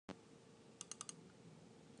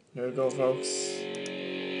Here we go, folks.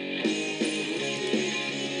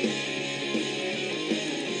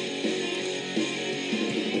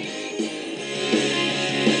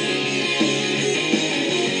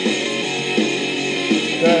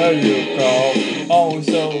 There you go, oh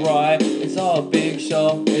so right. It's all a big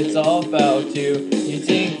show, it's all about you. You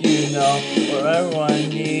think you know what everyone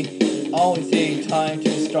needs. Always take time to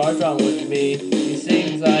start drama with me. These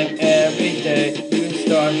things like every day you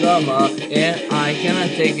start drama, and I cannot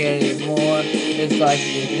take it anymore. It's like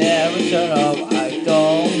you never shut up. I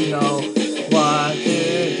don't know what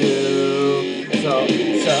to do. So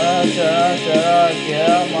shut up, get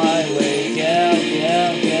out my way, get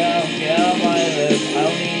out my lips. I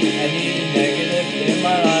don't need any negative in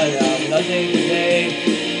my life. I'm nothing today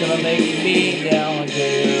gonna make me down to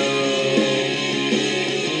you.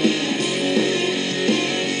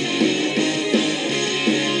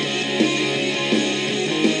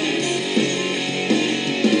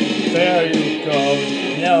 There you go,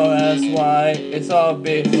 now that's why it's all a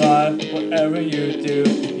big lie. Whatever you do,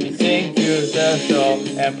 you think you're special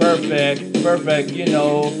and perfect, you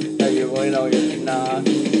know that you really know you're not.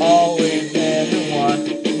 Always everyone,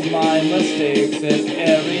 my mistakes and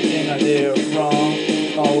everything I did wrong.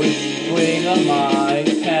 Always putting on my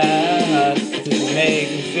past to make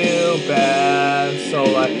me feel bad. So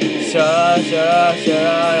like, shut up, I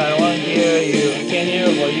don't wanna hear you. I can't hear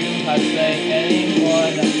what you have to say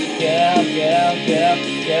anymore. Get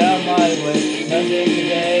out my way. Nothing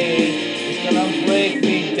today is gonna break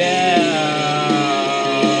me down.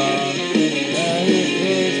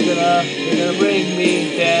 It's gonna bring me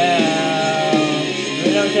down.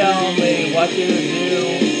 You don't tell me what to do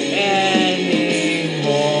anymore.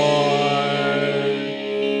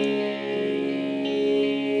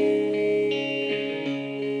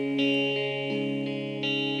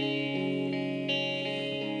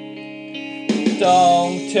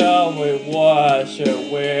 Don't tell me what I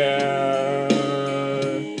should wear.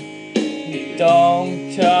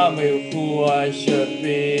 Don't tell me who I should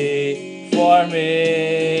be for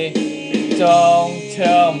me. Don't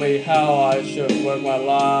tell me how I should work my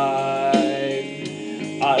life.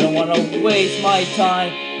 I don't wanna waste my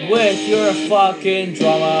time with your fucking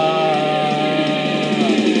drama.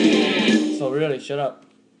 So really, shut up.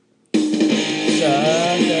 Shut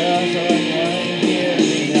up, hear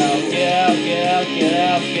me now. Get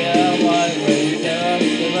out my way.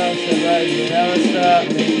 You never stop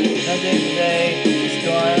me. Nothing today